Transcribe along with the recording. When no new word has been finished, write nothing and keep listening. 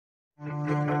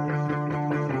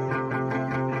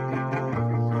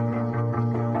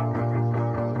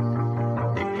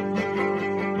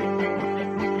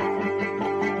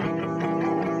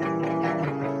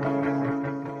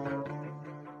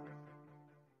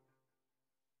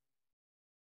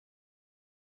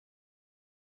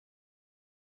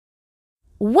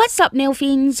What's up, nail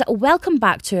fiends? Welcome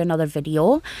back to another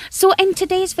video. So in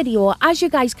today's video, as you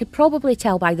guys could probably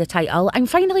tell by the title, I'm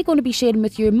finally going to be sharing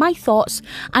with you my thoughts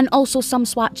and also some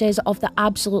swatches of the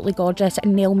absolutely gorgeous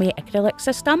NailMate Acrylic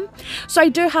system. So I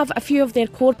do have a few of their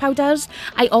core powders.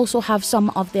 I also have some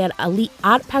of their Elite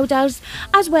Art powders,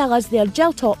 as well as their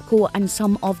gel top coat and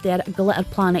some of their Glitter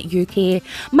Planet UK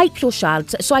micro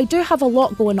shards. So I do have a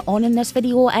lot going on in this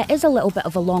video. It is a little bit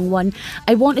of a long one.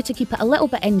 I wanted to keep it a little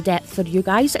bit in depth for you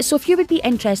guys. So if you would be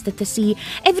interested to see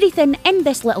everything in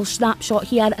this little snapshot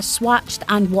here, swatched,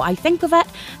 and what I think of it,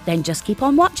 then just keep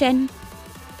on watching.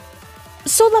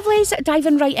 So lovelies,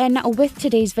 diving right in with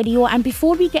today's video, and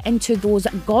before we get into those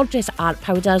gorgeous art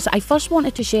powders, I first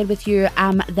wanted to share with you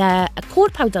the core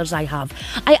powders I have.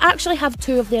 I actually have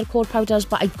two of their core powders,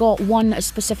 but I got one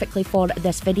specifically for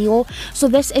this video. So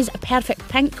this is Perfect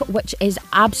Pink, which is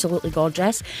absolutely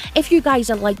gorgeous. If you guys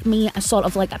are like me, a sort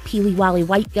of like a peely wally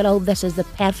white girl, this is the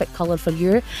perfect colour for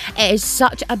you. It is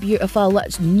such a beautiful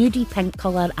nudie pink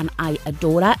colour and I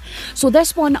adore it. So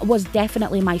this one was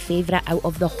definitely my favourite out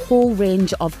of the whole range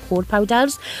of core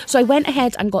powders. So I went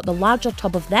ahead and got the larger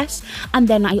tub of this, and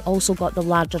then I also got the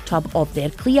larger tub of their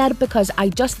clear, because I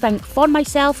just think for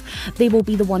myself they will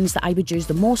be the ones that I would use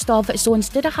the most of. So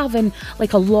instead of having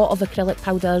like a lot of acrylic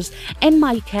powders in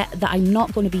my kit that I'm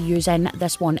not going to be using,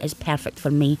 this one is perfect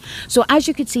for me. So as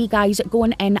you could see guys,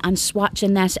 going in and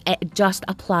swatching this, it just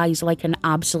applies like an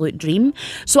absolute dream.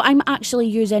 So I'm actually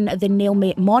using the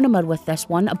NailMate monomer with this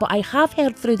one, but I have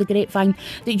heard through the grapevine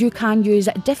that you can use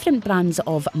different brands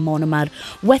of monomer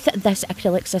with this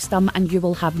acrylic system and you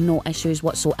will have no issues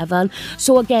whatsoever.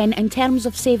 So again, in terms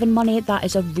of saving money, that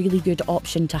is a really good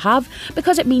option to have,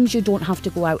 because it means you don't have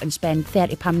to go out and spend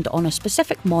 £30 on a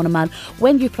specific monomer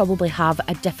when you probably have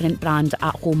a different brand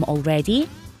at home already.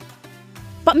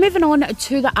 But moving on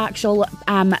to the actual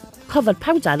covered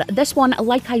powder, this one,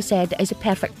 like I said, is a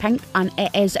Perfect Pink and it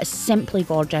is simply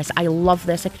gorgeous. I love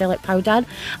this acrylic powder.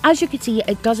 As you can see,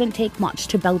 it doesn't take much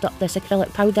to build up this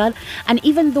acrylic powder, and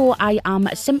even though I am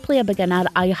simply a beginner,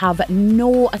 I have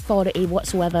no authority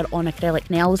whatsoever on acrylic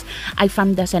nails, I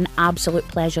found this an absolute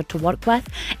pleasure to work with.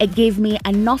 It gave me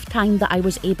enough time that I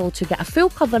was able to get a full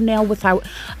cover nail without,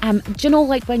 do you know,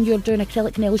 like when you're doing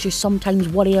acrylic nails, you sometimes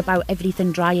worry about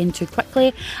everything drying too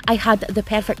quickly. I had the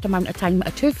perfect amount of time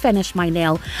to finish my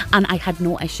nail and I had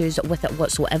no issues with it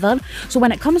whatsoever. So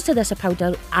when it comes to this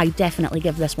powder, I definitely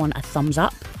give this one a thumbs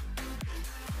up.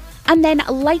 And then,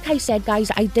 like I said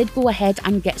guys, I did go ahead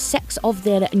and get 6 of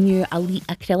their new Elite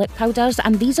Acrylic powders,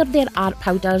 and these are their art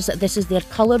powders. This is their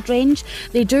coloured range.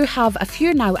 They do have a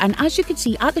few now, and as you can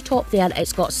see at the top there,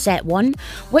 it's got set 1,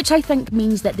 which I think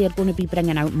means that they're going to be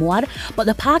bringing out more. But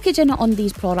the packaging on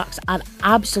these products are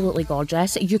absolutely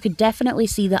gorgeous. You could definitely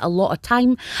see that a lot of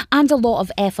time and a lot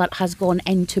of effort has gone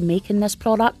into making this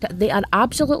product. They are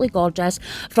absolutely gorgeous,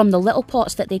 from the little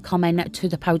pots that they come in to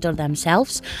the powder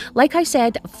themselves. Like I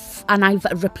said, and I've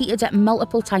repeated it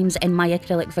multiple times in my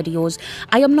acrylic videos,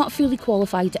 I am not fully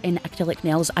qualified in acrylic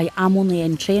nails. I am only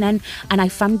in training, and I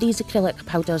found these acrylic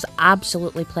powders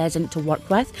absolutely pleasant to work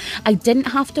with. I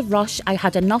didn't have to rush. I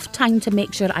had enough time to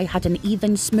make sure I had an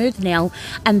even smooth nail,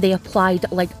 and they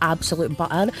applied like absolute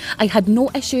butter. I had no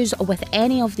issues with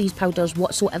any of these powders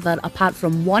whatsoever, apart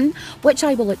from one, which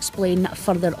I will explain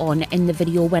further on in the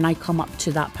video when I come up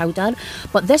to that powder.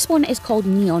 But this one is called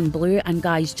Neon Blue, and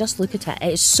guys, just look at it.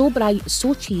 It is so bright,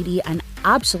 so cheery, and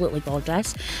absolutely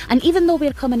gorgeous. And even though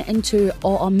we're coming into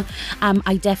autumn,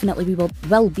 I definitely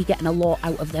will be getting a lot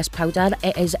out of this powder.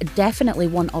 It is definitely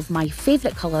one of my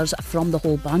favourite colours from the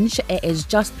whole bunch. It is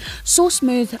just so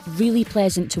smooth, really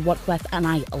pleasant to work with, and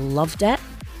I loved it.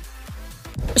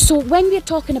 So when we're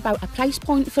talking about a price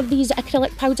point for these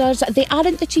acrylic powders, they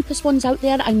aren't the cheapest ones out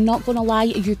there, I'm not going to lie.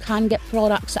 You can get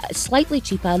products slightly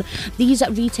cheaper. These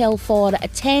retail for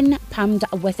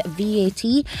 £10 with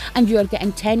VAT, and you're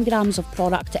getting 10 grams of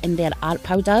product in their art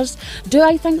powders. Do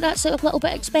I think that's a little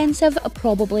bit expensive?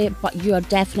 Probably, but you're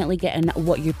definitely getting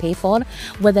what you pay for.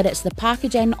 Whether it's the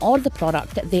packaging or the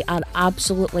product, they are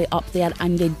absolutely up there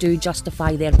and they do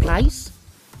justify their price.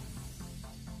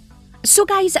 So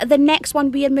guys, the next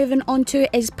one we are moving on to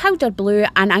is Powder Blue,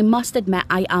 and I must admit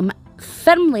I am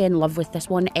firmly in love with this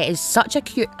one. It is such a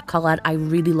cute colour. I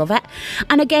really love it.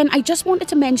 And again, I just wanted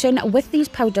to mention with these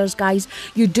powders, guys,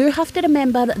 you do have to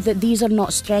remember that these are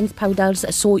not strength powders,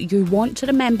 so you want to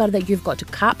remember that you've got to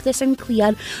cap this in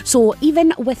clear. So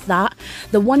even with that,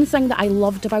 the one thing that I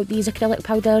loved about these acrylic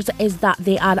powders is that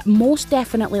they are most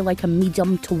definitely like a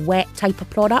medium to wet type of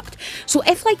product. So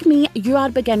if, like me, you are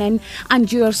beginning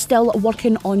and you're still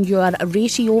working on your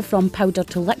ratio from powder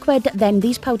to liquid, then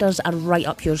these powders are right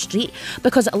up your street,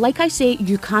 because like I say,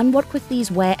 you can work with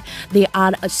these wet. They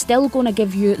are still going to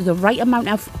give you the right amount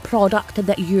of product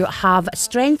that you have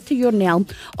strength to your nail.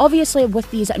 Obviously, with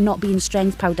these not being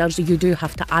strength powders, you do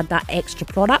have to add that extra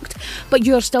product, but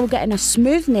you're still getting a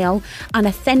smooth nail and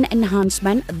a thin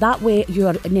enhancement. That way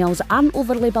your nails aren't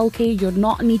overly bulky, you're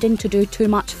not needing to do too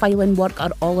much filing work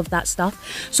or all of that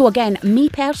stuff. So again, me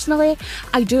personally,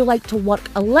 I do like to work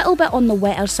a little bit on the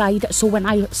wetter side. So when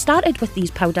I started with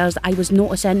these powders, I was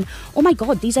noticing, oh my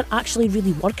god, these are actually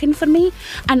really working for me,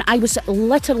 and I was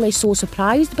literally so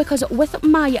surprised, because with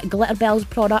my glitter bells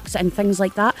products and things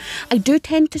like that, I do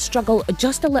tend to struggle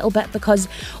just a little bit, because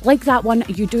like that one,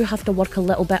 you do have to work a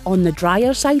little bit on the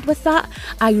drier side with that.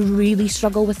 I really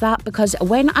struggle with that, because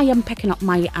when I am picking up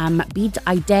my bead,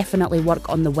 I definitely work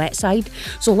on the wet side.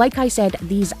 So like I said,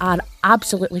 these are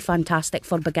absolutely fantastic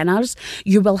for beginners.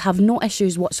 You will have no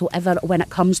issues whatsoever when it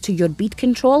comes to your bead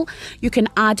control. You can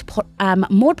add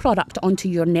more product onto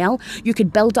your nail. You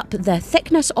could build up the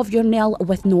thickness of your nail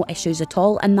with no issues at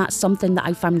all, and that's something that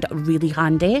I found really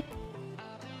handy.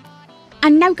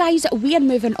 And now, guys, we are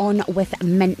moving on with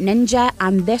Mint Ninja,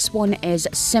 and this one is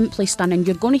simply stunning.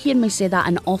 You're going to hear me say that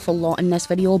an awful lot in this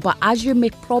video, but as you may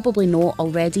probably know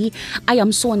already, I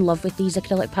am so in love with these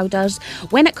acrylic powders.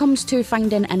 When it comes to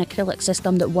finding an acrylic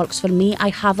system that works for me, I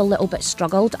have a little bit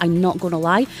struggled, I'm not going to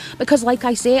lie, because like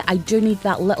I say, I do need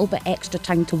that little bit extra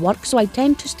time to work, so I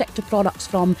tend to stick to products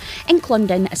from Ink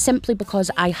London simply because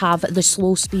I have the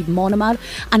slow speed monomer,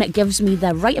 and it gives me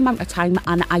the right amount of time,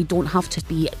 and I don't have to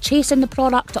be chasing the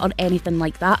product or anything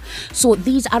like that. So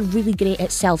these are really great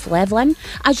at self-leveling.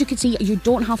 As you can see, you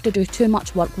don't have to do too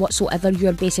much work whatsoever.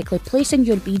 You're basically placing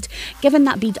your bead, giving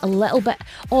that bead a little bit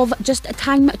of just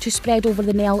time to spread over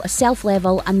the nail,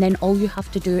 self-level, and then all you have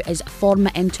to do is form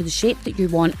it into the shape that you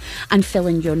want and fill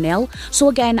in your nail. So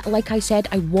again, like I said,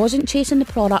 I wasn't chasing the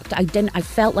product. I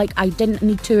felt like I didn't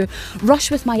need to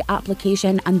rush with my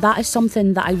application, and that is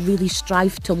something that I really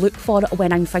strive to look for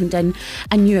when I'm finding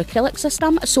a new acrylic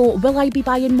system. So will I be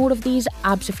buying more of these?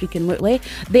 Abso-freaking-lutely.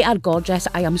 They are gorgeous.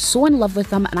 I am so in love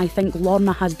with them, and I think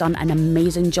Lorna has done an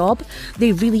amazing job.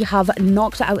 They really have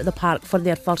knocked it out of the park for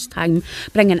their first time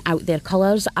bringing out their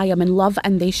colours. I am in love,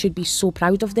 and they should be so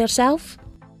proud of themselves.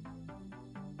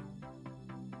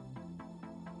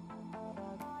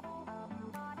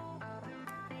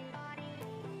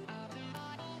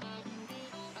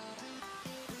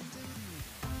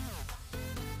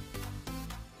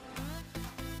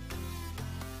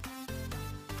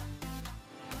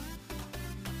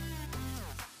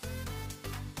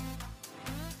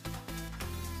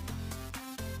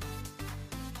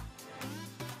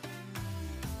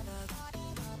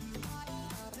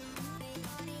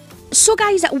 So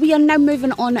guys, we are now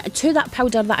moving on to that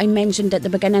powder that I mentioned at the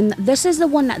beginning. This is the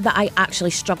one that I actually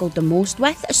struggled the most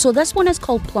with. So this one is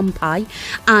called Plum Pie,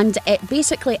 and it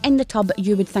basically, in the tub,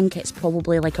 you would think it's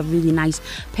probably like a really nice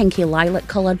pinky lilac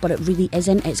colour, but it really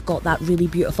isn't. It's got that really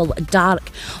beautiful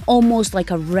dark, almost like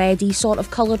a reddy sort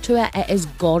of colour to it. It is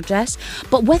gorgeous.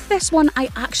 But with this one, I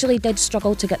actually did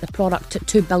struggle to get the product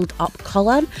to build up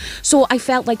colour. So I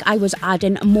felt like I was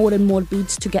adding more and more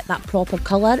beads to get that proper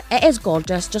colour. It is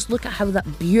gorgeous. Just look at how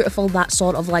that beautiful, that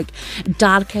sort of like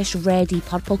darkish reddy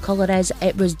purple colour is.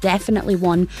 It was definitely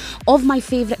one of my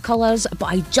favourite colours, but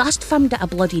I just found it a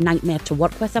bloody nightmare to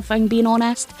work with, if I'm being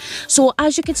honest. So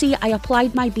as you can see, I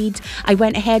applied my bead. I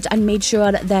went ahead and made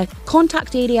sure the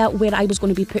contact area where I was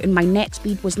going to be putting my next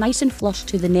bead was nice and flush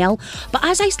to the nail. But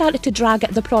as I started to drag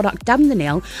the product down the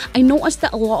nail, I noticed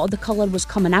that a lot of the colour was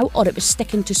coming out, or it was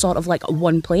sticking to sort of like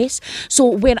one place. So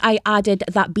where I added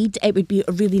that bead, it would be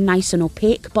really nice and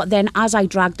opaque, but then as I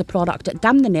dragged the product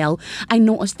down the nail, I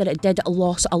noticed that it did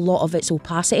lose a lot of its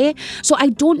opacity. So I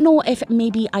don't know if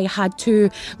maybe I had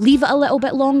to leave it a little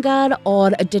bit longer,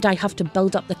 or did I have to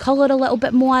build up the colour a little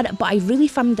bit more, but I really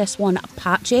found this one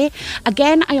patchy.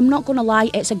 Again, I am not going to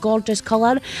lie, it's a gorgeous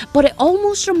colour, but it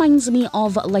almost reminds me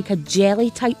of like a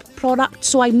jelly type product,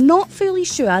 so I'm not fully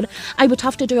sure. I would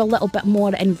have to do a little bit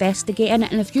more investigating,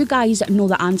 and if you guys know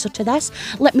the answer to this,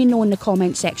 let me know in the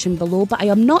comment section below. But I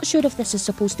am not sure if this is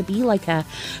supposed to be be like a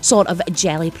sort of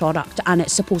jelly product, and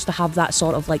it's supposed to have that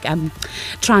sort of like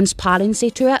transparency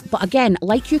to it. But again,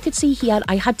 like you could see here,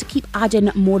 I had to keep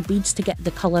adding more beads to get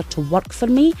the colour to work for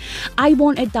me. I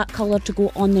wanted that colour to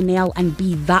go on the nail and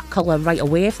be that colour right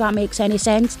away, if that makes any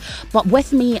sense. But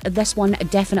with me, this one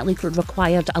definitely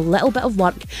required a little bit of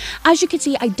work. As you can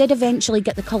see, I did eventually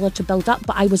get the colour to build up,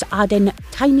 but I was adding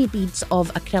tiny beads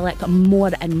of acrylic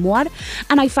more and more,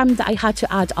 and I found that I had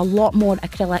to add a lot more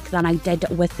acrylic than I did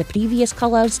with the previous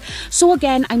colours. So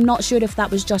again, I'm not sure if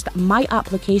that was just my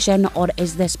application, or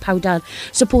is this powder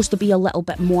supposed to be a little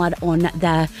bit more on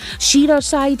the sheerer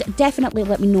side? Definitely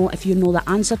let me know if you know the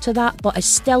answer to that, but it's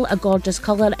still a gorgeous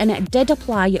colour, and it did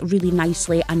apply really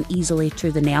nicely and easily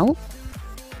to the nail.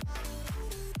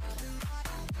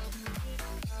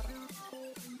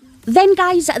 Then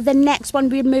guys, the next one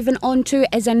we're moving on to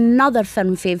is another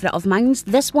firm favourite of mine.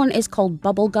 This one is called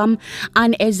Bubblegum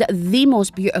and is the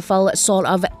most beautiful sort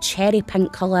of cherry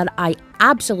pink colour. I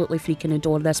absolutely freaking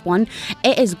adore this one.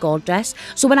 It is gorgeous.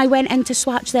 So when I went in to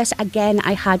swatch this, again,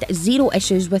 I had zero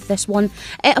issues with this one.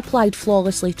 It applied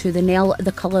flawlessly to the nail.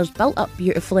 The colours built up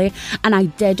beautifully, and I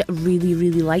did really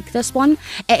like this one.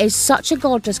 It is such a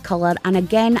gorgeous colour, and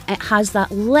again, it has that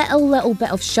little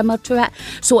bit of shimmer to it,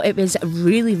 so it was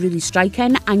really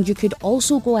striking. And you could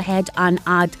also go ahead and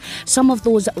add some of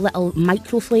those little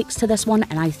micro flakes to this one,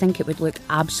 and I think it would look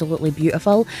absolutely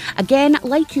beautiful. Again,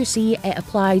 like you see, it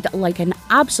applied like an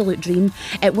absolute dream.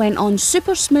 It went on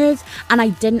super smooth, and I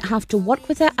didn't have to work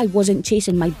with it. I wasn't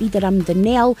chasing my bead around the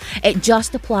nail. It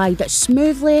just applied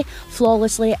smoothly,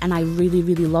 flawlessly, and I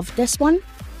really loved this one.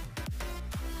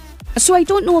 So I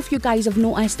don't know if you guys have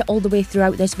noticed all the way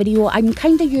throughout this video, I'm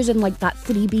kind of using like that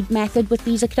 3 bead method with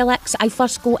these acrylics. I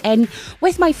first go in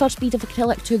with my first bead of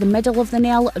acrylic to the middle of the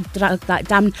nail, drag that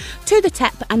down to the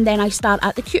tip, and then I start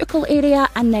at the cuticle area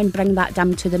and then bring that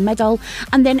down to the middle.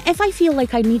 And then if I feel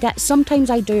like I need it, sometimes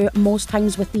I do, most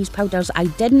times with these powders I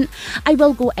didn't, I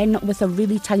will go in with a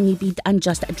really tiny bead and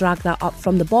just drag that up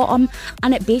from the bottom,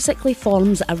 and it basically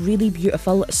forms a really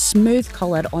beautiful smooth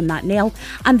colour on that nail,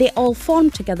 and they all form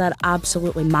together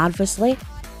absolutely marvellously.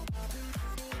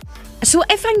 So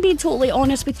if I'm being totally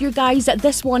honest with you guys,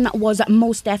 this one was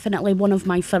most definitely one of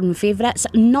my firm favourites.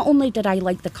 Not only did I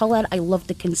like the colour, I loved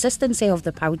the consistency of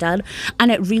the powder,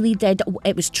 and it really did,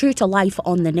 it was true to life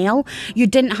on the nail. You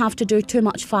didn't have to do too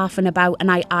much faffing about,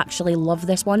 and I actually love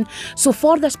this one. So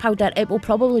for this powder, it will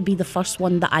probably be the first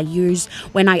one that I use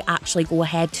when I actually go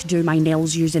ahead to do my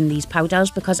nails using these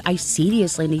powders, because I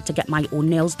seriously need to get my own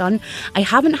nails done. I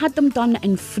haven't had them done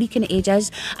in freaking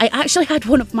ages. I actually had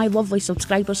one of my lovely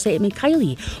subscribers say to me,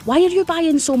 Kylie, why are you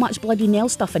buying so much bloody nail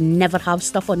stuff and never have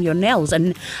stuff on your nails?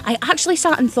 And I actually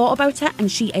sat and thought about it,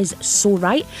 and she is so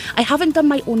right. I haven't done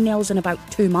my own nails in about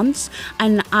 2 months,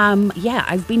 and yeah,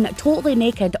 I've been totally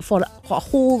naked for a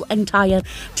whole entire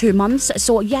 2 months.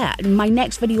 So yeah, my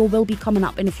next video will be coming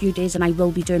up in a few days, and I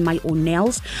will be doing my own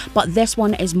nails, but this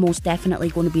one is most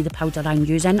definitely going to be the powder I'm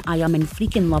using. I am in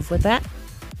freaking love with it.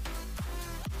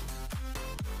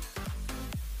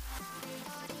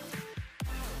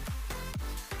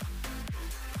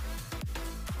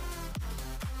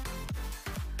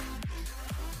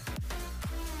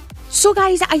 So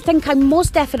guys, I think I'm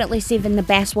most definitely saving the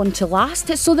best one to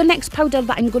last. So the next powder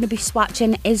that I'm going to be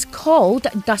swatching is called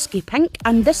Dusky Pink,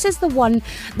 and this is the one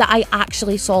that I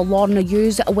actually saw Lorna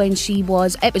use when she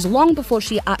was, it was long before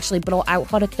she actually brought out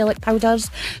her acrylic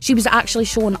powders. She was actually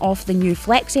showing off the new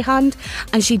Flexi hand,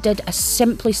 and she did a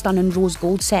simply stunning rose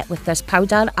gold set with this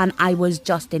powder, and I was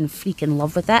just in freaking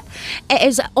love with it. It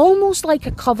is almost like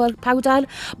a cover powder,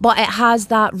 but it has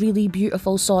that really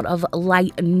beautiful sort of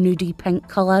light nudie pink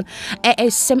colour. It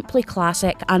is simply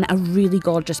classic and a really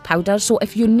gorgeous powder. So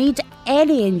if you need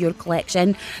any in your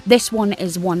collection, this one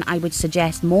is one I would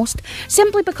suggest most,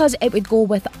 simply because it would go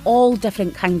with all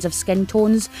different kinds of skin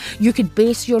tones. You could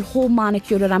base your whole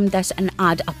manicure around this and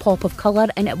add a pop of colour,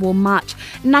 and it will match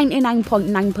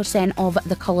 99.9% of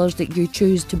the colours that you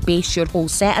choose to base your whole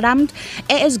set around.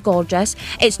 It is gorgeous.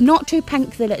 It's not too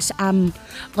pink that it's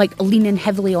like leaning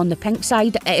heavily on the pink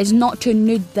side. It is not too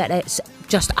nude that it's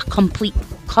just a complete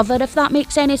cover, if that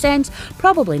makes any sense.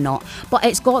 Probably not, but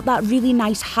it's got that really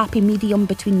nice happy medium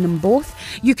between them both.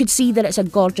 You could see that it's a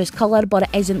gorgeous colour, but it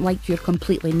isn't like you're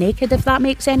completely naked, if that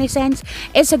makes any sense.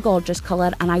 It's a gorgeous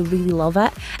colour, and I really love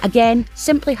it. Again,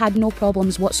 simply had no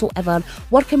problems whatsoever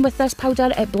working with this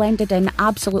powder. It blended in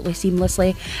absolutely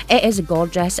seamlessly. It is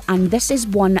gorgeous, and this is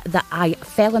one that I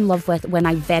fell in love with when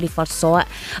I very first saw it.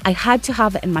 I had to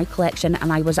have it in my collection,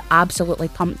 and I was absolutely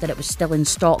pumped that it was still in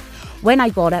stock when I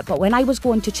got it, but when I was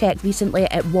going to check recently,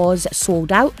 it was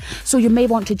sold out. So you may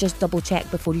want to just double check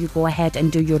before you go ahead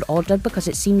and do your order, because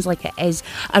it seems like it is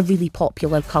a really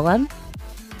popular colour.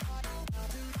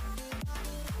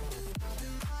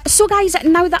 So guys,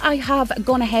 now that I have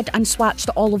gone ahead and swatched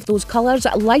all of those colours,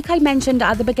 like I mentioned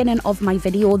at the beginning of my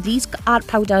video, these art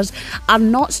powders are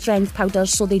not strength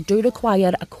powders, so they do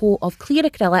require a coat of clear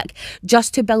acrylic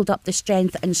just to build up the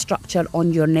strength and structure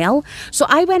on your nail. So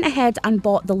I went ahead and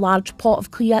bought the large pot of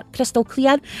clear, crystal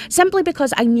clear, simply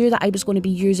because I knew that I was going to be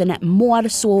using it more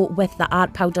so with the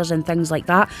art powders and things like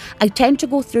that. I tend to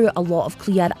go through a lot of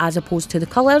clear as opposed to the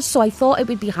colours, so I thought it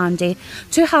would be handy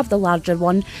to have the larger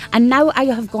one. And now I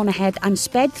have gone ahead and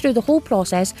sped through the whole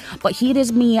process, but here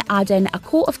is me adding a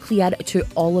coat of clear to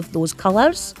all of those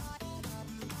colours.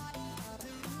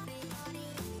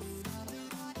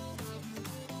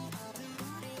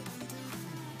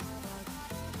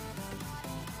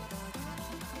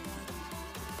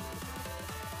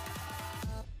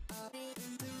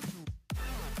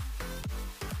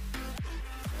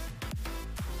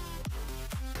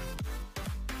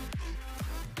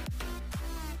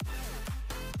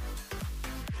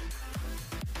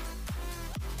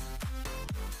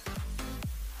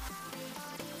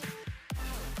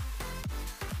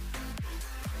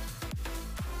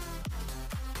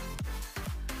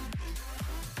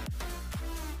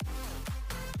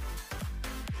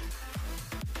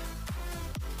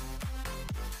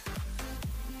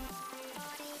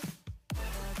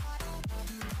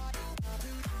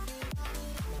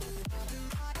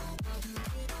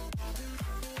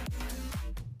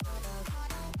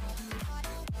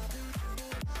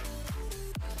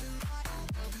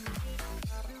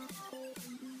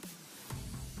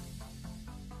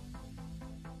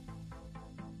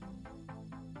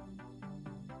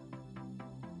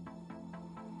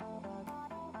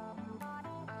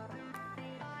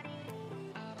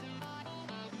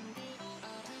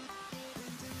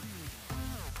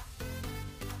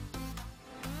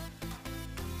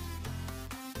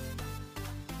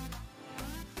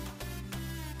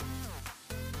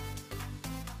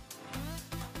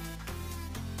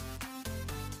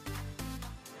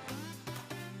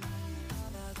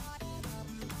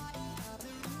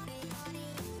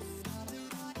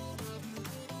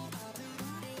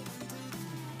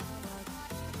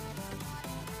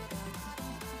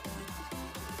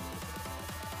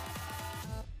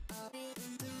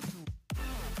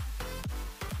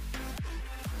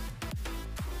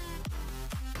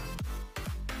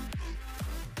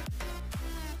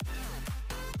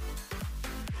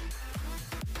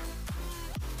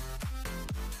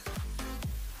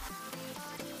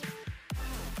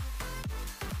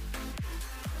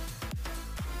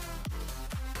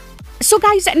 So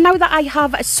guys, now that I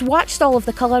have swatched all of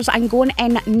the colours, I'm going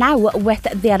in now with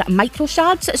their micro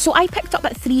shards. So I picked up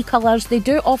 3 colours. They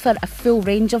do offer a full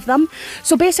range of them.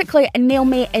 So basically,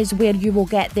 NailMate is where you will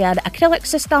get their acrylic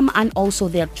system and also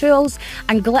their tools.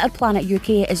 And Glitter Planet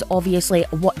UK is obviously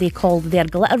what they call their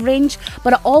glitter range.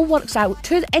 But it all works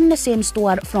out in the same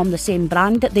store from the same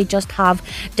brand. They just have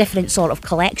different sort of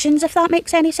collections, if that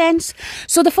makes any sense.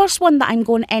 So the first one that I'm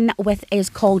going in with is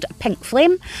called Pink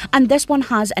Flame. And this one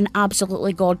has an absolutely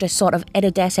gorgeous sort of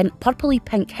iridescent purpley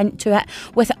pink hint to it,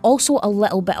 with also a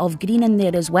little bit of green in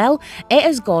there as well. It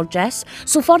is gorgeous.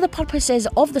 So for the purposes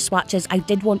of the swatches, I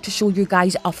did want to show you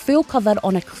guys a full cover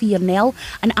on a clear nail,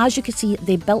 and as you can see,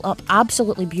 they built up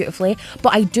absolutely beautifully.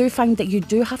 But I do find that you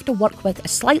do have to work with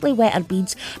slightly wetter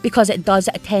beads, because it does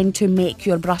tend to make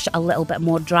your brush a little bit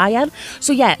more drier.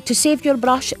 So yeah, to save your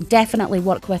brush, definitely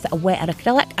work with a wetter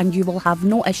acrylic and you will have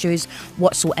no issues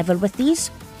whatsoever with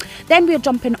these. Then we're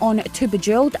jumping on to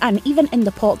Bejeweled, and even in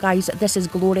the pot, guys, this is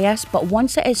glorious, but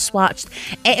once it is swatched,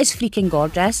 it is freaking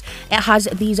gorgeous. It has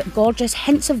these gorgeous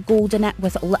hints of gold in it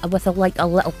with like a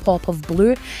little pop of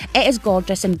blue. It is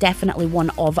gorgeous and definitely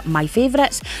one of my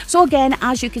favourites. So again,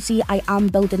 as you can see, I am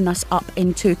building this up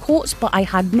in 2 coats, but I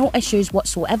had no issues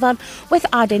whatsoever with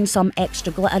adding some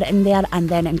extra glitter in there and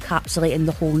then encapsulating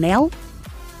the whole nail.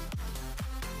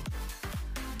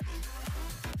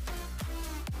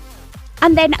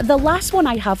 And then the last one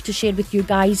I have to share with you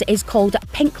guys is called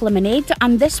Pink Lemonade,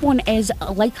 and this one is,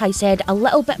 like I said, a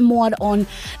little bit more on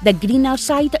the greener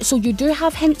side. So you do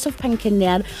have hints of pink in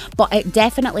there, but it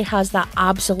definitely has that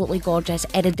absolutely gorgeous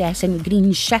iridescent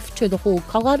green shift to the whole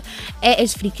colour. It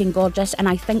is freaking gorgeous, and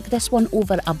I think this one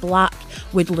over a black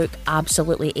would look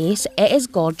absolutely ace. It is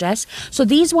gorgeous. So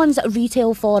these ones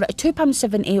retail for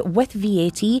 £2.70 with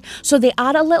VAT, so they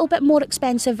are a little bit more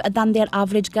expensive than their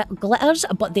average glitters,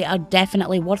 but they are definitely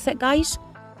worth it, guys.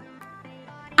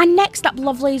 And next up,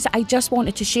 lovelies, I just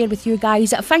wanted to share with you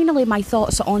guys finally my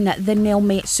thoughts on the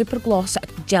NailMate Super Gloss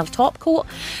Gel Top Coat.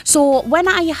 So when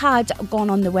I had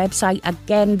gone on the website,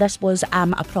 again, this was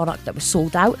a product that was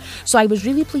sold out. So I was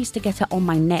really pleased to get it on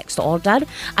my next order.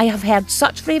 I have heard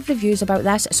such rave reviews about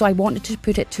this, so I wanted to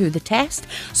put it to the test.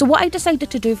 So what I decided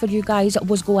to do for you guys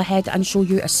was go ahead and show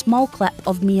you a small clip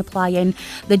of me applying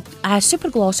the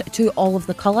Super Gloss to all of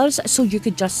the colours, so you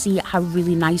could just see how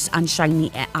really nice and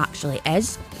shiny it actually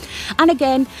is. And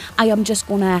again, I am just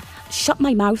gonna shut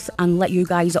my mouth and let you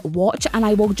guys watch, and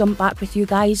I will jump back with you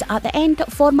guys at the end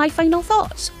for my final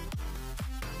thoughts.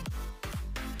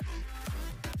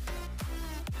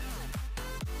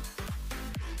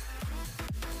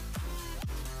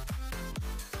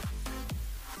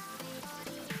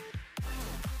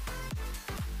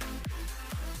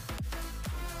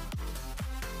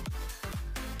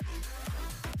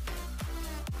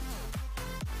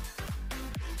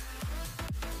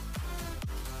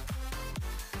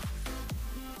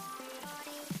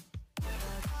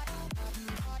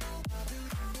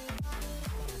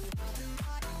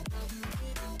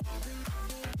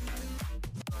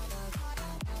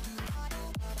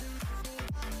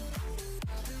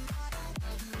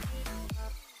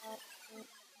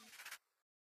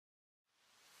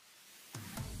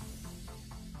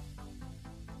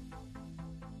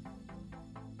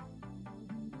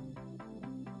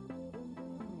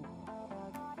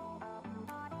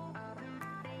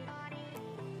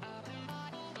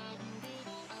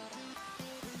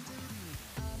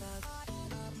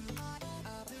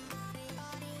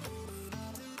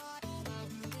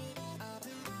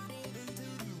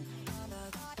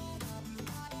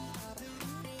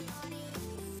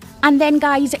 And then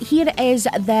guys, here is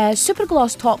the Super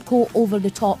Gloss top coat over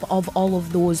the top of all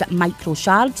of those micro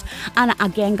shards. And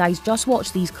again guys, just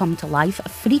watch these come to life.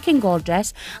 Freaking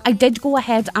gorgeous. I did go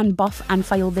ahead and buff and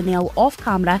file the nail off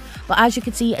camera, but as you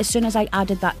can see, as soon as I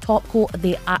added that top coat,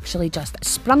 they actually just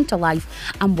sprung to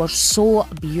life and were so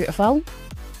beautiful.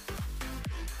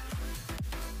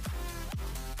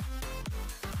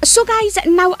 So guys,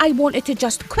 now I wanted to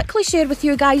just quickly share with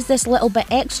you guys this little bit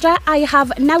extra. I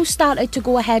have now started to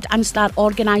go ahead and start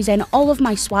organising all of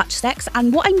my swatch sticks,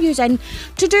 and what I'm using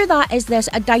to do that is this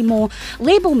Dymo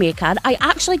label maker. I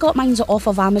actually got mine off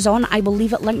of Amazon. I will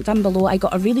leave it linked down below. I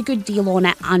got a really good deal on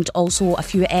it and also a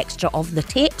few extra of the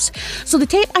tapes. So the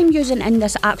tape I'm using in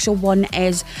this actual one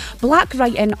is black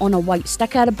writing on a white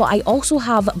sticker, but I also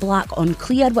have black on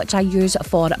clear, which I use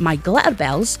for my glitter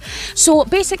bells. So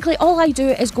basically all I do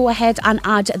is go ahead and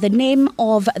add the name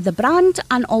of the brand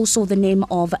and also the name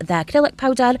of the acrylic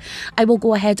powder. I will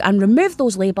go ahead and remove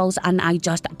those labels and I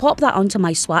just pop that onto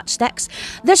my swatch sticks.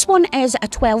 This one is a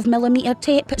 12mm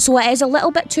tape, so it is a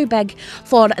little bit too big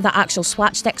for the actual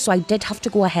swatch stick, so I did have to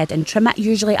go ahead and trim it.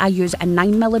 Usually I use a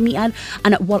 9mm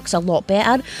and it works a lot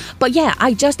better. But yeah,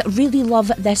 I just really love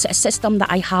this system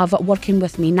that I have working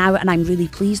with me now, and I'm really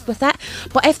pleased with it.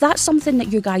 But if that's something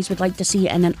that you guys would like to see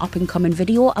in an up and coming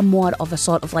video, a more of a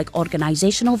sort of like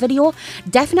organizational video,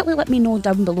 definitely let me know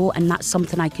down below, and that's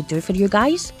something I could do for you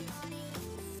guys.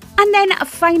 And then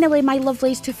finally, my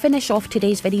lovelies, to finish off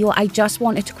today's video, I just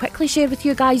wanted to quickly share with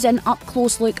you guys an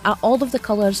up-close look at all of the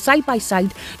colours side by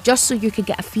side, just so you could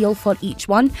get a feel for each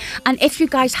one. And if you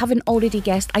guys haven't already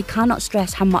guessed, I cannot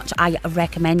stress how much I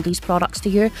recommend these products to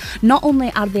you. Not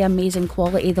only are they amazing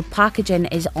quality, the packaging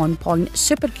is on point,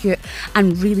 super cute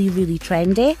and really, really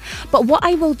trendy. But what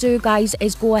I will do, guys,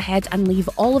 is go ahead and leave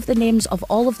all of the names of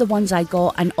all of the ones I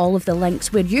got and all of the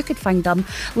links where you could find them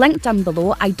linked down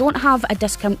below. I don't have a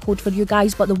discount code for you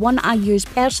guys, but the one I use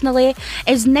personally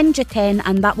is Ninja10,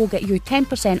 and that will get you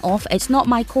 10% off. It's not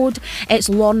my code, it's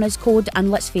Lorna's code,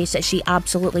 and let's face it, she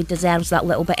absolutely deserves that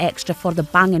little bit extra for the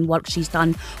banging work she's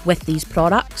done with these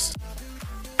products.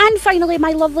 And finally,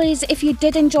 my lovelies, if you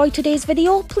did enjoy today's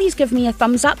video, please give me a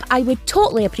thumbs up. I would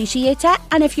totally appreciate it.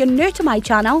 And if you're new to my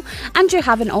channel and you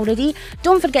haven't already,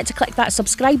 don't forget to click that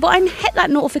subscribe button, hit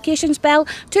that notifications bell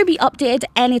to be updated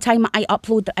anytime I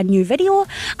upload a new video.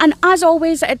 And as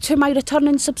always, to my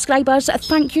returning subscribers,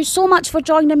 thank you so much for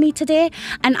joining me today,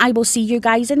 and I will see you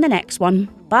guys in the next one.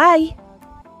 Bye!